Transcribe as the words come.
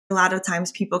A lot of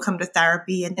times people come to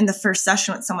therapy and in the first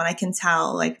session with someone, I can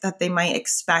tell like that they might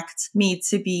expect me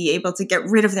to be able to get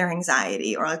rid of their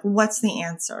anxiety or like, what's the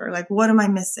answer? Like, what am I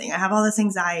missing? I have all this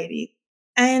anxiety.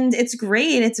 And it's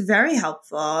great. It's very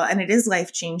helpful and it is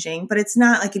life-changing, but it's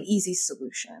not like an easy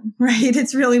solution, right?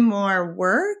 It's really more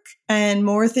work and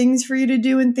more things for you to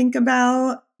do and think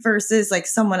about versus like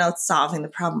someone else solving the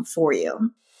problem for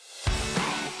you.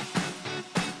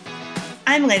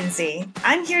 I'm Lindsay.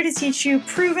 I'm here to teach you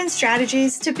proven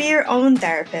strategies to be your own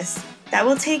therapist that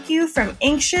will take you from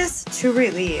anxious to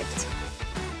relieved.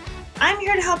 I'm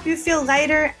here to help you feel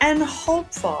lighter and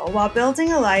hopeful while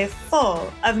building a life full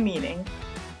of meaning.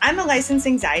 I'm a licensed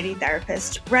anxiety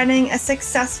therapist running a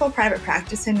successful private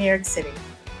practice in New York City.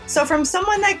 So from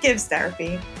someone that gives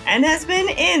therapy and has been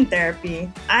in therapy,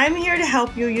 I'm here to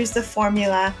help you use the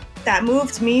formula that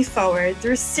moved me forward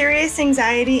through serious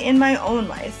anxiety in my own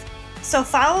life. So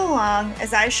follow along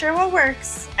as I share what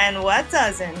works and what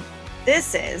doesn't.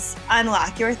 This is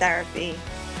Unlock Your Therapy.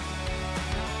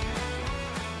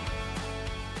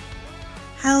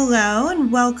 Hello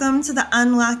and welcome to the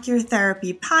Unlock Your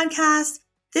Therapy podcast.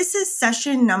 This is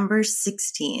session number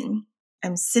 16.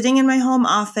 I'm sitting in my home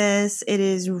office. It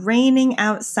is raining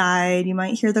outside. You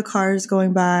might hear the cars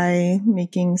going by,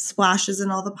 making splashes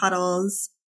in all the puddles.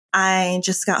 I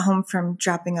just got home from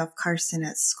dropping off Carson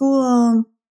at school.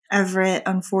 Everett,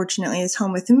 unfortunately, is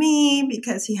home with me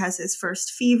because he has his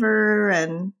first fever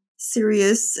and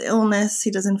serious illness. He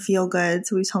doesn't feel good,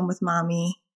 so he's home with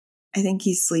mommy. I think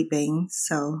he's sleeping,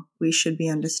 so we should be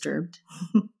undisturbed.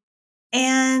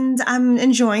 And I'm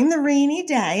enjoying the rainy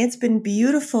day. It's been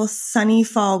beautiful, sunny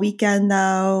fall weekend,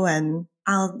 though, and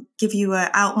I'll give you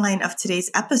an outline of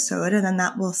today's episode, and then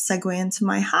that will segue into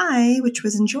my high, which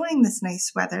was enjoying this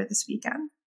nice weather this weekend.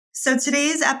 So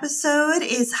today's episode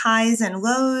is highs and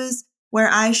lows, where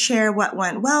I share what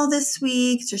went well this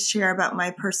week, just share about my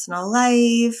personal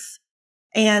life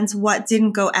and what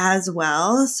didn't go as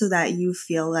well so that you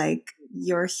feel like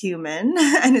you're human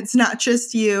and it's not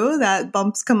just you, that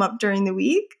bumps come up during the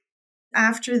week.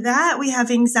 After that, we have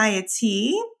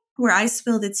anxiety, where I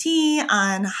spill the tea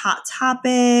on a hot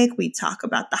topic. We talk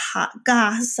about the hot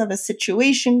goss of a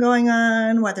situation going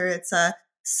on, whether it's a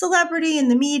celebrity in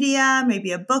the media,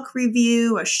 maybe a book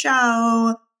review, a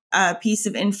show, a piece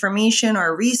of information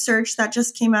or research that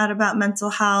just came out about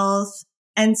mental health.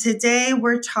 And today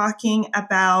we're talking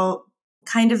about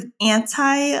kind of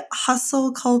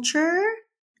anti-hustle culture.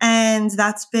 And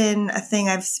that's been a thing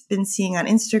I've been seeing on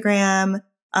Instagram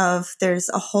of there's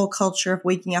a whole culture of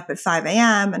waking up at 5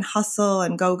 a.m. and hustle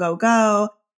and go, go, go.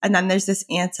 And then there's this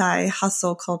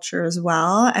anti-hustle culture as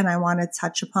well. And I want to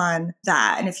touch upon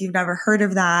that. And if you've never heard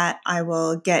of that, I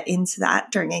will get into that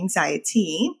during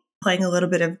anxiety, playing a little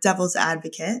bit of devil's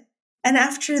advocate. And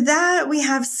after that, we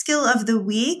have skill of the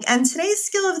week. And today's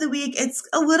skill of the week, it's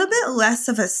a little bit less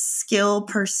of a skill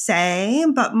per se,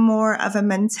 but more of a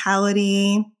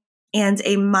mentality and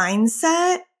a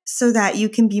mindset so that you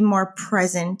can be more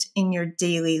present in your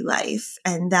daily life.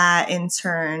 And that in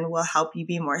turn will help you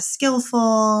be more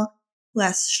skillful,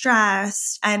 less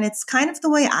stressed. And it's kind of the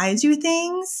way I do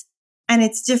things. And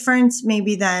it's different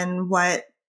maybe than what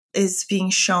is being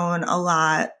shown a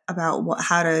lot about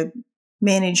how to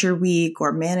manage your week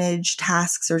or manage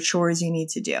tasks or chores you need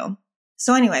to do.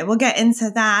 So anyway, we'll get into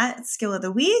that skill of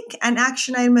the week, and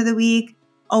action item of the week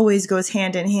always goes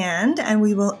hand in hand, and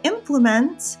we will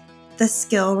implement the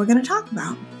skill we're going to talk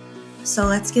about. So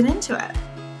let's get into it.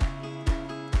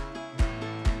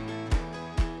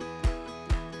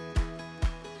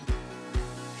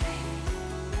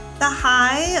 The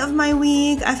high of my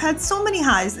week, I've had so many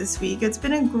highs this week. It's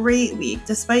been a great week,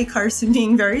 despite Carson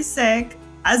being very sick.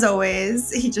 As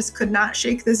always, he just could not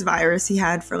shake this virus he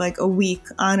had for like a week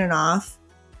on and off.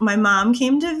 My mom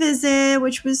came to visit,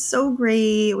 which was so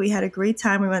great. We had a great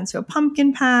time. We went to a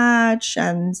pumpkin patch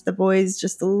and the boys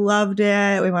just loved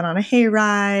it. We went on a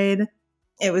hayride.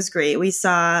 It was great. We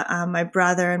saw my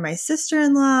brother and my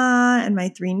sister-in-law and my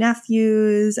 3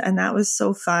 nephews, and that was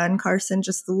so fun. Carson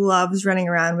just loves running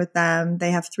around with them.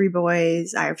 They have 3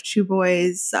 boys. I have 2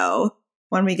 boys. So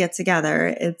when we get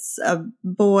together, it's a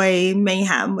boy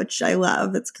mayhem, which I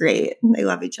love. It's great. They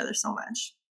love each other so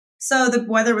much. So the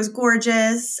weather was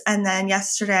gorgeous. And then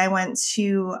yesterday I went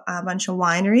to a bunch of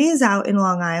wineries out in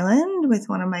Long Island with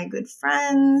one of my good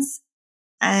friends.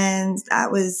 And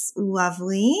that was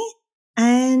lovely.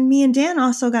 And me and Dan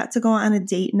also got to go on a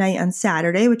date night on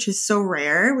Saturday, which is so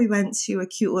rare. We went to a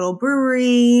cute little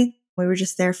brewery. We were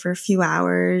just there for a few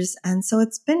hours. And so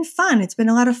it's been fun. It's been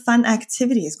a lot of fun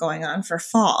activities going on for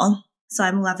fall. So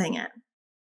I'm loving it.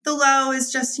 The low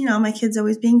is just, my kids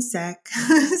always being sick.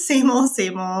 Same old,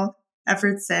 same old.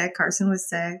 Everett's sick. Carson was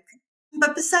sick.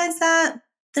 But besides that,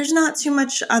 there's not too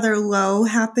much other low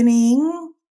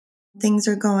happening. Things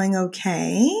are going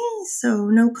okay. So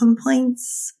no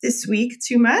complaints this week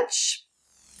too much.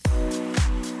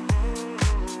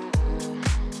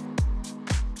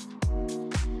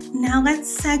 Now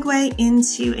let's segue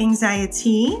into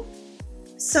anxiety.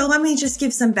 So let me just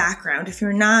give some background if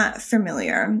you're not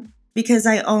familiar. Because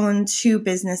I own 2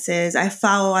 businesses, I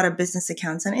follow a lot of business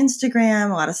accounts on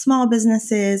Instagram, a lot of small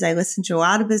businesses. I listen to a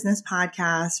lot of business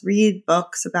podcasts, read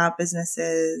books about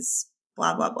businesses,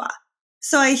 blah, blah, blah.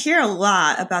 So I hear a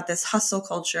lot about this hustle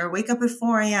culture. Wake up at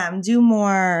 4 a.m., do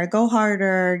more, go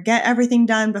harder, get everything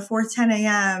done before 10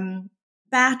 a.m.,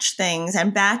 batch things.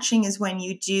 And batching is when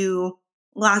you do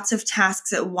lots of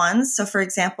tasks at once. So for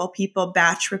example, people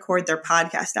batch record their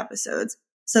podcast episodes.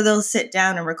 So they'll sit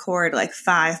down and record like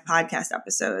 5 podcast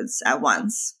episodes at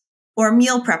once. Or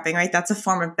meal prepping, right? That's a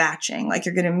form of batching. Like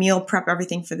you're going to meal prep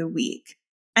everything for the week.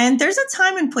 And there's a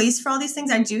time and place for all these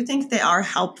things. I do think they are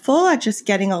helpful at just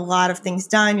getting a lot of things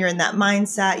done. You're in that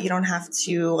mindset. You don't have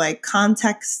to like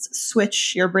context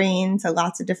switch your brain to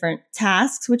lots of different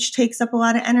tasks, which takes up a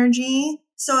lot of energy.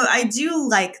 So I do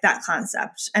like that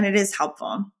concept and it is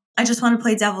helpful. I just want to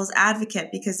play devil's advocate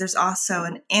because there's also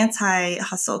an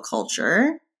anti-hustle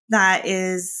culture that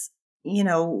is,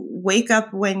 wake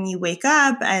up when you wake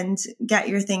up and get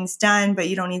your things done, but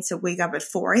you don't need to wake up at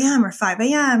 4 a.m. or 5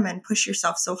 a.m. and push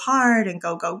yourself so hard and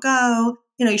go, go, go.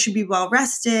 You should be well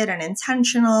rested and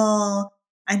intentional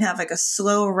and have like a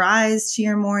slow rise to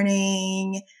your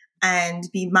morning and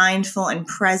be mindful and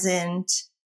present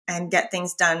and get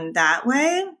things done that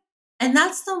way. And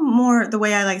that's the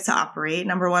way I like to operate.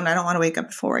 Number one, I don't want to wake up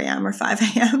at 4 a.m. or 5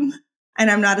 a.m.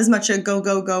 And I'm not as much a go,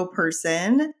 go, go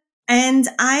person. And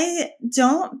I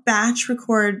don't batch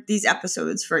record these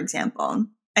episodes, for example.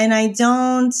 And I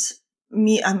don't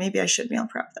maybe I should meal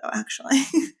prep though, actually.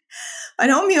 I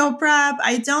don't meal prep.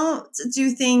 I don't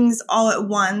do things all at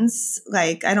once.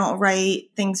 Like I don't write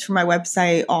things for my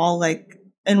website all like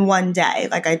in one day.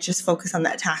 Like I just focus on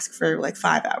that task for like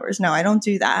 5 hours. No, I don't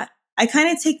do that. I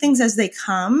kind of take things as they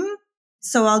come.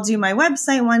 So I'll do my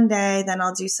website one day, then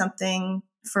I'll do something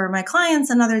for my clients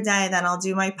another day, then I'll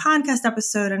do my podcast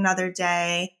episode another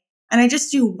day. And I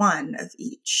just do one of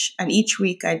each. And each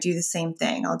week I do the same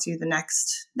thing. I'll do the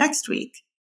next week.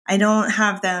 I don't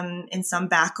have them in some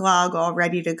backlog all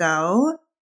ready to go.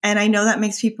 And I know that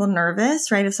makes people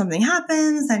nervous, right? If something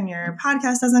happens and your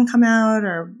podcast doesn't come out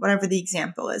or whatever the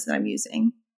example is that I'm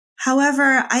using.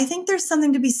 However, I think there's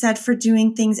something to be said for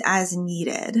doing things as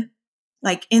needed,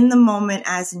 like in the moment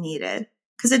as needed,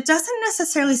 because it doesn't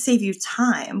necessarily save you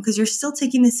time because you're still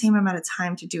taking the same amount of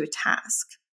time to do a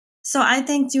task. So I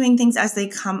think doing things as they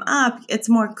come up, it's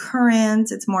more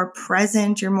current, it's more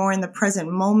present, you're more in the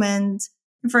present moment.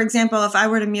 For example, if I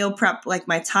were to meal prep like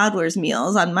my toddler's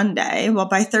meals on Monday, well,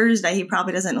 by Thursday, he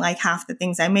probably doesn't like half the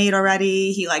things I made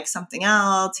already. He likes something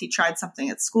else. He tried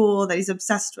something at school that he's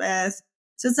obsessed with.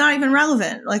 So it's not even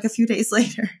relevant like a few days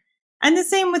later. And the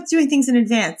same with doing things in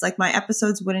advance. Like my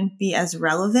episodes wouldn't be as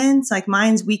relevant. Like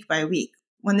mine's week by week.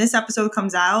 When this episode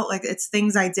comes out, like it's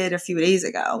things I did a few days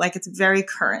ago. Like it's very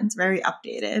current, very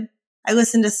updated. I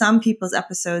listen to some people's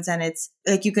episodes and it's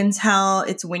like you can tell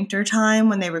it's winter time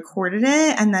when they recorded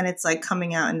it and then it's like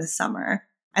coming out in the summer.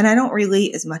 And I don't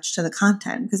relate as much to the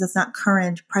content because it's not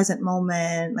current, present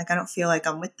moment. Like I don't feel like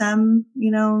I'm with them,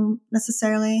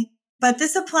 necessarily. But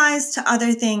this applies to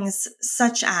other things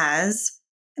such as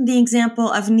the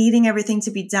example of needing everything to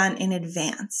be done in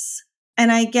advance.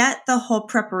 And I get the whole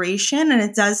preparation and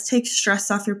it does take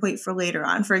stress off your plate for later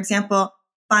on. For example,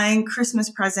 buying Christmas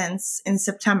presents in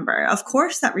September. Of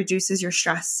course, that reduces your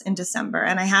stress in December.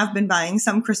 And I have been buying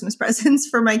some Christmas presents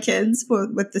for my kids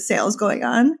with the sales going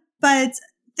on. But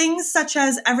things such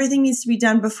as everything needs to be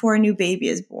done before a new baby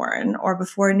is born or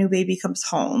before a new baby comes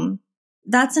home.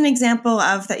 That's an example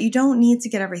of that you don't need to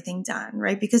get everything done,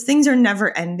 right? Because things are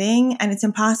never ending and it's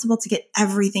impossible to get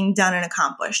everything done and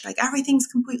accomplished. Like everything's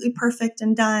completely perfect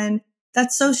and done.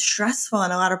 That's so stressful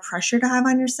and a lot of pressure to have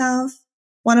on yourself.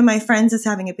 One of my friends is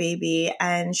having a baby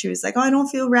and she was like, oh, I don't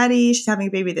feel ready. She's having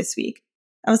a baby this week.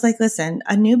 I was like, listen,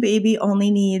 a new baby only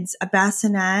needs a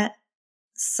bassinet,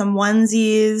 some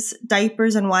onesies,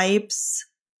 diapers and wipes,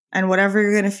 and whatever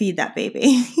you're going to feed that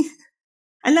baby.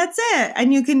 And that's it.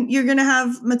 And you're going to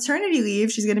have maternity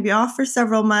leave. She's going to be off for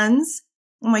several months.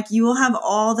 I'm like, you will have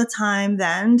all the time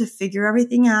then to figure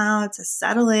everything out, to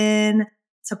settle in,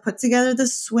 to put together the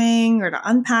swing or to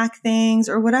unpack things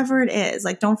or whatever it is.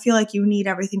 Like, don't feel like you need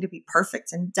everything to be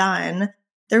perfect and done.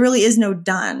 There really is no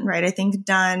done, right? I think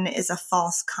done is a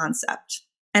false concept.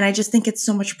 And I just think it's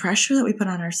so much pressure that we put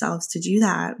on ourselves to do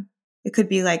that. It could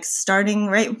be like starting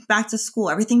right back to school.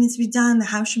 Everything needs to be done. The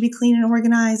house should be clean and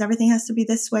organized. Everything has to be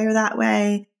this way or that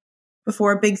way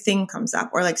before a big thing comes up,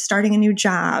 or like starting a new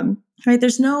job, right?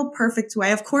 There's no perfect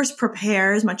way. Of course,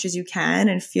 prepare as much as you can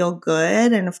and feel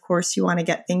good. And of course, you want to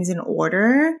get things in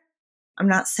order. I'm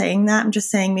not saying that. I'm just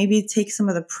saying maybe take some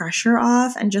of the pressure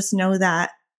off and just know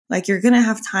that like you're going to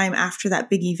have time after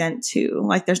that big event too.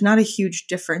 Like there's not a huge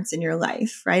difference in your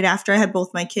life, right? After I had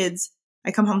both my kids,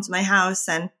 I come home to my house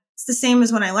and it's the same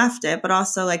as when I left it, but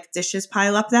also like dishes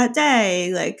pile up that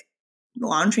day. Like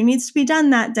laundry needs to be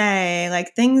done that day.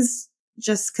 Like things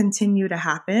just continue to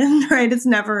happen, right? It's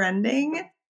never ending.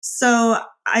 So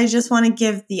I just want to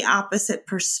give the opposite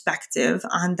perspective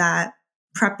on that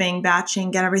prepping,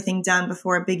 batching, get everything done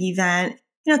before a big event.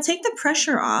 You know, take the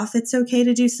pressure off. It's okay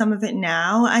to do some of it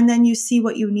now, and then you see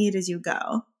what you need as you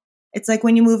go. It's like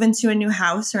when you move into a new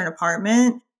house or an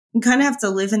apartment, you kind of have to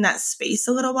live in that space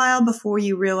a little while before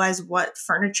you realize what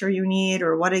furniture you need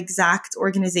or what exact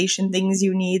organization things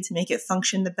you need to make it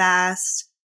function the best.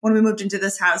 When we moved into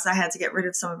this house, I had to get rid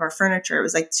of some of our furniture. It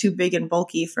was like too big and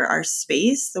bulky for our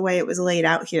space. The way it was laid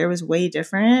out here was way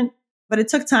different. But it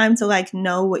took time to like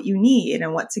know what you need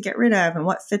and what to get rid of and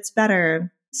what fits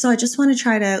better. So I just want to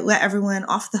try to let everyone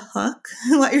off the hook,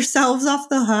 let yourselves off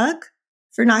the hook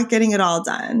for not getting it all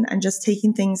done and just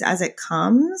taking things as it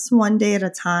comes, one day at a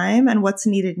time, and what's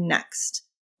needed next.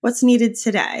 What's needed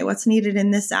today? What's needed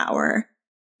in this hour?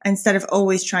 Instead of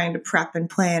always trying to prep and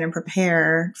plan and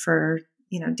prepare for,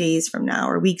 days from now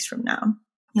or weeks from now.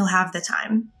 You'll have the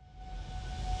time.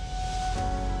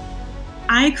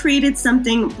 I created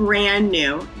something brand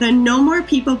new, the No More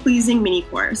People Pleasing mini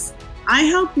course. I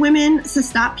help women to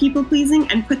stop people pleasing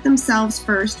and put themselves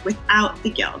first without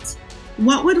the guilt.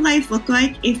 What would life look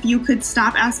like if you could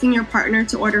stop asking your partner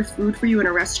to order food for you in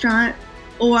a restaurant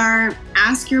or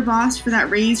ask your boss for that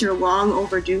raise you're long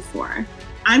overdue for?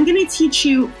 I'm going to teach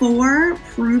you 4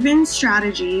 proven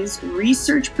strategies,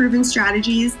 research-proven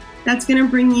strategies that's going to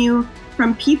bring you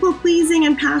from people-pleasing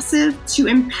and passive to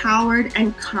empowered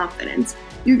and confident.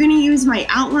 You're going to use my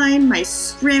outline, my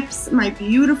scripts, my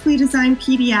beautifully designed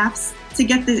PDFs to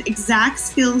get the exact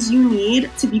skills you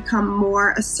need to become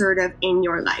more assertive in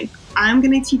your life. I'm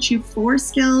going to teach you 4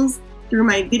 skills through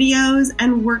my videos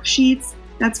and worksheets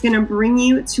that's going to bring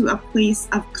you to a place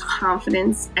of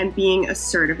confidence and being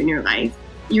assertive in your life.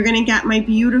 You're going to get my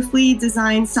beautifully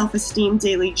designed self-esteem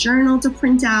daily journal to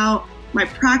print out, my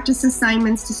practice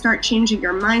assignments to start changing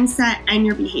your mindset and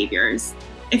your behaviors.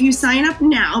 If you sign up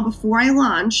now before I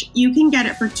launch, you can get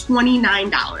it for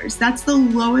 $29. That's the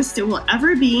lowest it will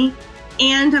ever be.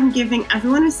 And I'm giving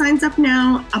everyone who signs up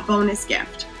now a bonus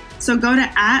gift. So go to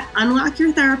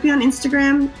 @UnlockYourTherapy on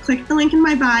Instagram, click the link in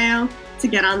my bio to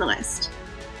get on the list.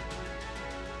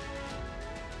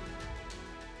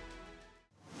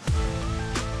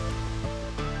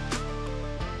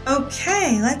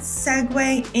 Okay, let's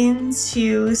segue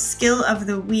into skill of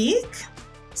the week.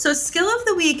 So skill of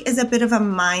the week is a bit of a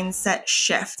mindset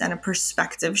shift and a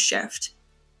perspective shift.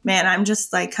 Man, I'm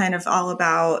just like kind of all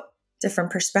about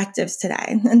different perspectives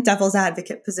today and devil's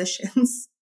advocate positions.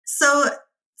 So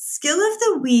skill of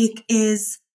the week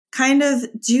is kind of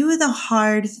do the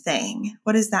hard thing.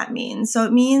 What does that mean? So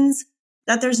it means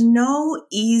that there's no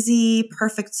easy,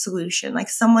 perfect solution. Like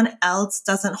someone else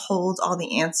doesn't hold all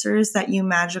the answers that you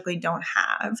magically don't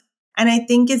have. And I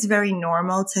think it's very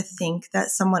normal to think that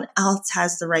someone else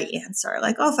has the right answer.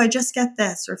 Like, oh, if I just get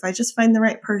this, or if I just find the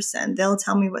right person, they'll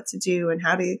tell me what to do and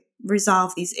how to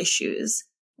resolve these issues.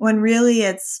 When really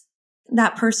it's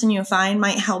that person you find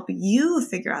might help you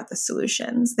figure out the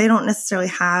solutions. They don't necessarily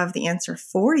have the answer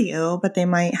for you, but they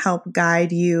might help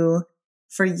guide you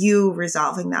for you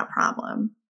resolving that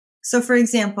problem. So for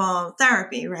example,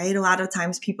 therapy, right? A lot of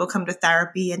times people come to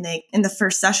therapy and in the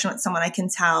first session with someone, I can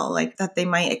tell like that they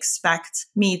might expect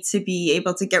me to be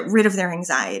able to get rid of their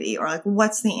anxiety, or like,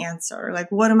 what's the answer?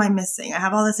 Like, what am I missing? I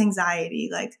have all this anxiety.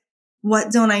 Like,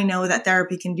 what don't I know that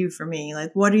therapy can do for me?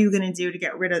 Like, what are you going to do to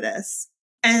get rid of this?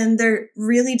 And they're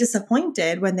really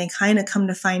disappointed when they kind of come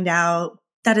to find out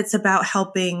that it's about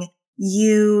helping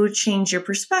you change your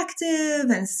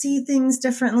perspective and see things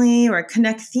differently, or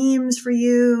connect themes for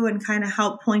you and kind of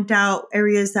help point out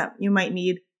areas that you might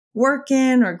need work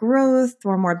in or growth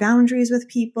or more boundaries with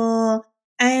people.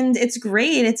 And it's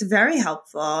great. It's very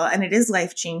helpful and it is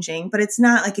life-changing, but it's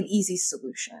not like an easy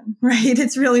solution, right?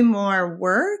 It's really more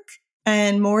work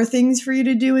and more things for you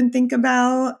to do and think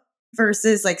about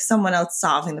versus like someone else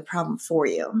solving the problem for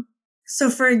you.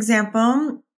 So for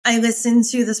example, I listened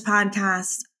to this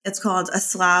podcast. It's called A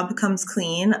Slob Comes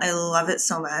Clean. I love it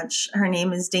so much. Her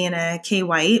name is Dana K.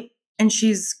 White, and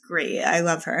she's great. I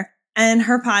love her. And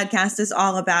her podcast is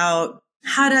all about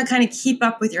how to kind of keep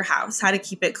up with your house, how to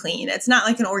keep it clean. It's not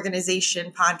like an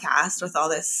organization podcast with all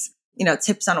this,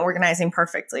 tips on organizing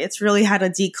perfectly. It's really how to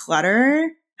declutter,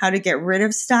 how to get rid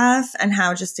of stuff, and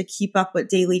how just to keep up with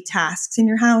daily tasks in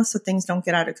your house so things don't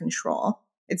get out of control.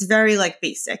 It's very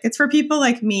basic. It's for people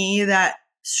like me that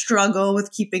struggle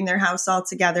with keeping their house all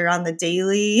together on the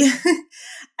daily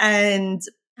and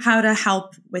how to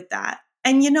help with that.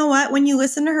 And you know what? When you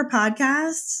listen to her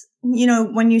podcast,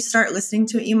 when you start listening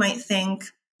to it, you might think,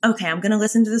 okay, I'm going to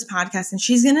listen to this podcast and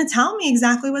she's going to tell me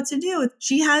exactly what to do.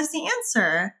 She has the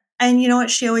answer. And you know what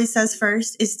she always says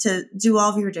first is to do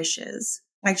all of your dishes.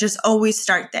 Just always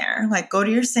start there. Go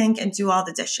to your sink and do all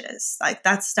the dishes.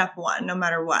 That's step one, no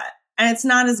matter what. And it's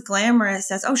not as glamorous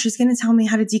as, oh, she's going to tell me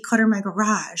how to declutter my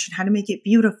garage and how to make it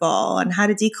beautiful and how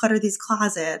to declutter these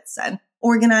closets and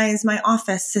organize my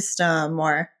office system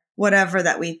or whatever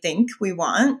that we think we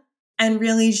want. And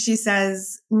really, she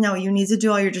says, no, you need to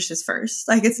do all your dishes first.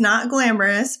 It's not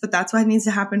glamorous, but that's what needs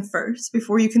to happen first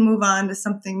before you can move on to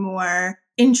something more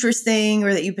interesting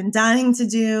or that you've been dying to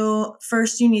do.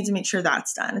 First, you need to make sure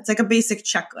that's done. It's a basic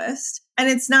checklist. And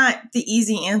it's not the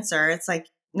easy answer. It's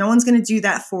no one's going to do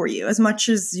that for you. As much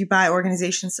as you buy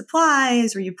organization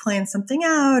supplies or you plan something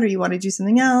out or you want to do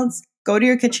something else, go to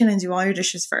your kitchen and do all your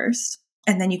dishes first.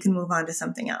 And then you can move on to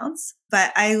something else.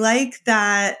 But I like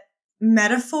that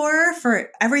metaphor for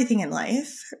everything in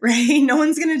life, right? No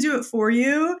one's going to do it for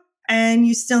you and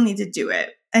you still need to do it.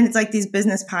 And it's these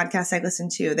business podcasts I listen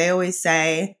to. They always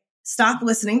say, stop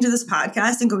listening to this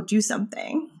podcast and go do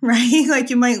something, right?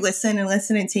 You might listen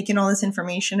and take in all this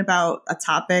information about a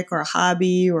topic or a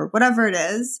hobby or whatever it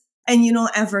is, and you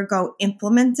don't ever go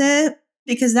implement it,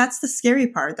 because that's the scary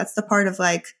part. That's the part of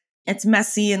it's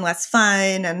messy and less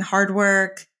fun and hard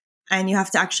work, and you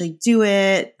have to actually do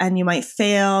it, and you might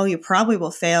fail. You probably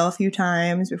will fail a few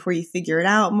times before you figure it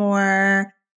out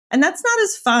more. And that's not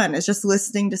as fun as just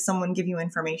listening to someone give you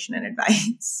information and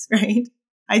advice, right?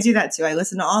 I do that too. I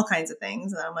listen to all kinds of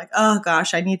things and I'm oh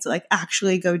gosh, I need to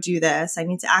actually go do this. I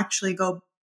need to actually go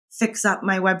fix up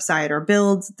my website or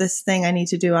build this thing I need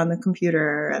to do on the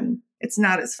computer. And it's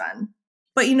not as fun.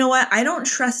 But you know what? I don't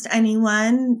trust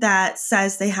anyone that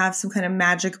says they have some kind of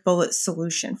magic bullet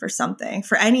solution for something,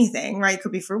 for anything, right? It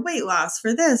could be for weight loss,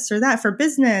 for this or that, for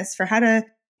business, for how to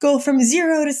go from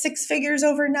 0 to 6 figures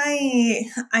overnight.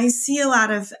 I see a lot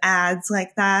of ads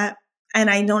like that, and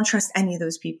I don't trust any of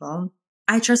those people.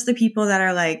 I trust the people that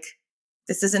are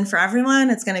this isn't for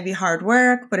everyone. It's going to be hard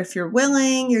work, but if you're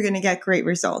willing, you're going to get great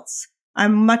results.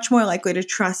 I'm much more likely to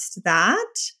trust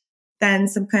that than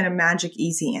some kind of magic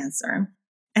easy answer.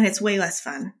 And it's way less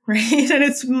fun, right? And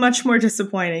it's much more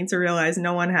disappointing to realize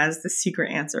no one has the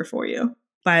secret answer for you.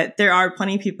 But there are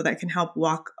plenty of people that can help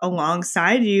walk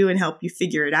alongside you and help you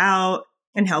figure it out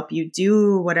and help you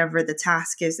do whatever the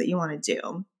task is that you want to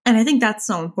do. And I think that's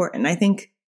so important. I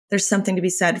think there's something to be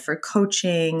said for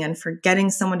coaching and for getting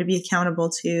someone to be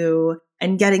accountable to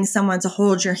and getting someone to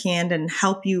hold your hand and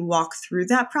help you walk through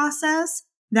that process.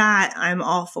 That I'm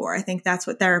all for. I think that's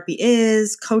what therapy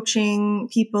is, coaching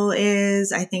people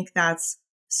is. I think that's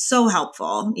so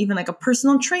helpful. Even a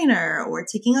personal trainer or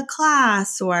taking a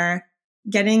class or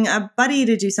getting a buddy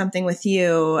to do something with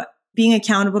you, being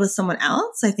accountable to someone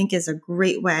else, I think is a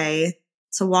great way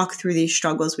to walk through these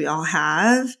struggles we all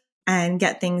have and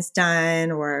get things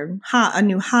done, or a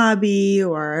new hobby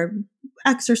or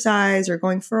exercise or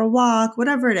going for a walk,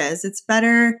 whatever it is. It's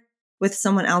better with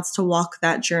someone else to walk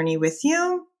that journey with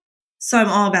you. So I'm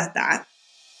all about that.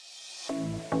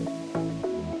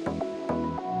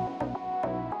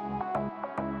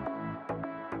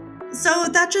 So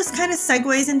that just kind of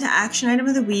segues into action item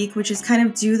of the week, which is kind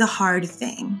of do the hard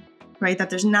thing, right?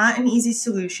 That there's not an easy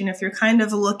solution. If you're kind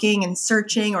of looking and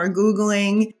searching or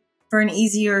Googling for an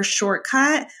easier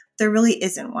shortcut, there really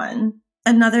isn't one.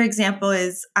 Another example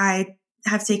is I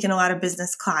have taken a lot of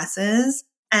business classes,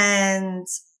 and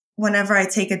whenever I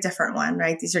take a different one,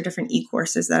 right? These are different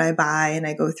e-courses that I buy, and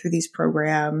I go through these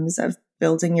programs of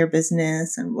building your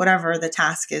business and whatever the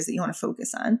task is that you want to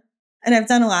focus on. And I've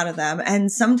done a lot of them.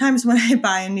 And sometimes when I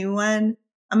buy a new one,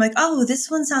 I'm oh,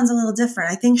 this one sounds a little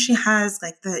different. I think she has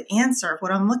the answer of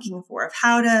what I'm looking for, of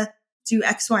how to do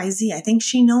X, Y, Z. I think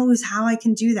she knows how I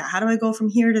can do that. How do I go from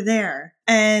here to there?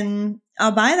 And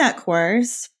I'll buy that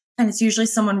course. And it's usually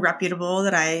someone reputable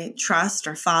that I trust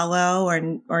or follow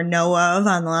or know of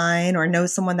online, or know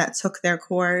someone that took their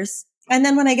course. And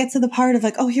then when I get to the part of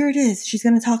oh, here it is, she's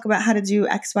going to talk about how to do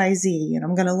X, Y, Z, and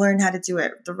I'm going to learn how to do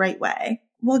it the right way.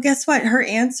 Well, guess what? Her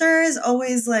answer is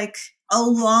always a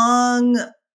long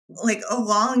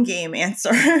game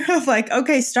answer of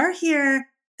okay, start here,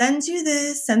 then do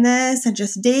this and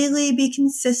just daily be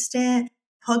consistent,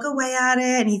 plug away at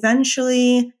it, and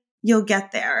eventually you'll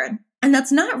get there. And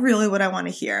that's not really what I want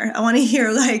to hear. I want to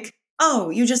hear like,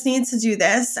 oh, you just need to do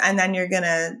this and then you're going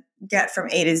to get from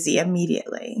A to Z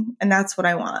immediately. And that's what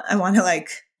I want. I want to like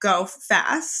go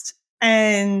fast.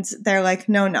 And they're like,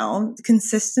 no,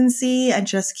 consistency and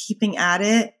just keeping at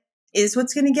it is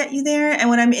what's going to get you there. And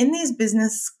when I'm in these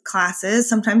business classes,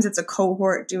 sometimes it's a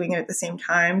cohort doing it at the same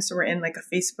time. So we're in like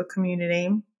a Facebook community.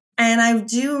 And I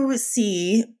do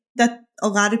see that a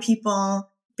lot of people,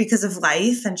 because of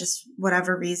life and just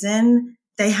whatever reason,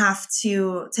 they have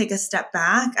to take a step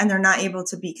back and they're not able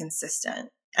to be consistent.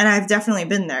 And I've definitely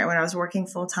been there when I was working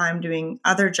full time doing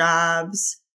other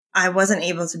jobs. I wasn't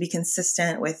able to be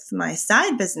consistent with my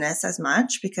side business as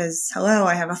much because, hello,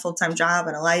 I have a full-time job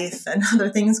and a life and other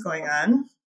things going on.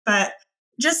 But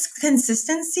just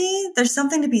consistency, there's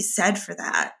something to be said for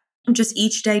that. Just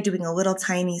each day doing a little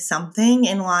tiny something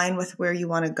in line with where you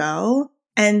want to go.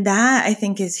 And that I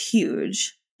think is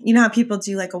huge. You know how people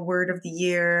do like a word of the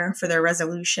year for their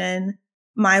resolution?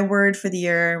 My word for the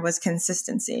year was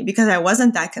consistency because I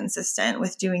wasn't that consistent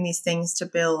with doing these things to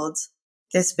build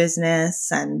this business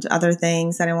and other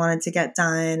things that I wanted to get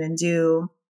done and do.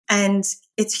 And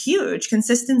it's huge.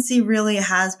 Consistency really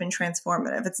has been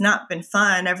transformative. It's not been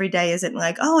fun. Every day isn't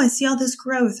like, oh, I see all this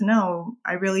growth. No,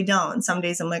 I really don't. Some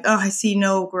days I'm like, oh, I see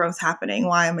no growth happening.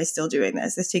 Why am I still doing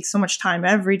this? This takes so much time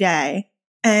every day.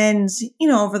 And,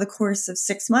 over the course of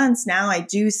 6 months now, I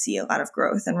do see a lot of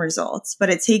growth and results, but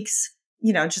it takes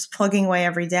just plugging away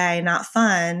every day, not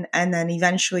fun. And then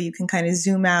eventually you can kind of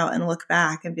zoom out and look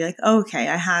back and be like, okay,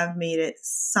 I have made it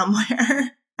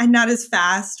somewhere and not as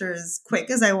fast or as quick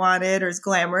as I wanted or as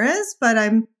glamorous, but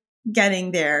I'm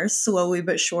getting there slowly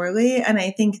but surely. And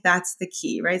I think that's the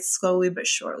key, right? Slowly but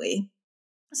surely.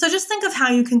 So just think of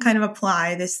how you can kind of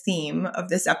apply this theme of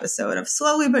this episode of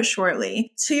slowly but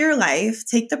surely to your life.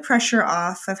 Take the pressure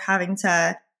off of having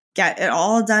to get it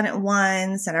all done at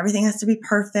once and everything has to be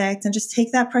perfect, and just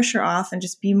take that pressure off and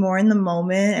just be more in the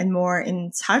moment and more in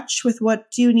touch with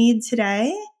what do you need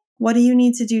today? What do you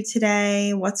need to do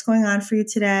today? What's going on for you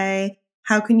today?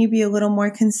 How can you be a little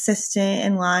more consistent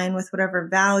in line with whatever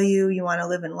value you want to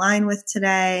live in line with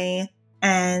today?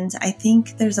 And I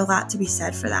think there's a lot to be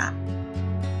said for that.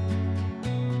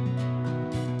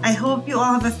 I hope you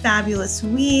all have a fabulous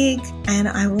week, and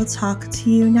I will talk to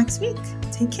you next week.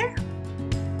 Take care.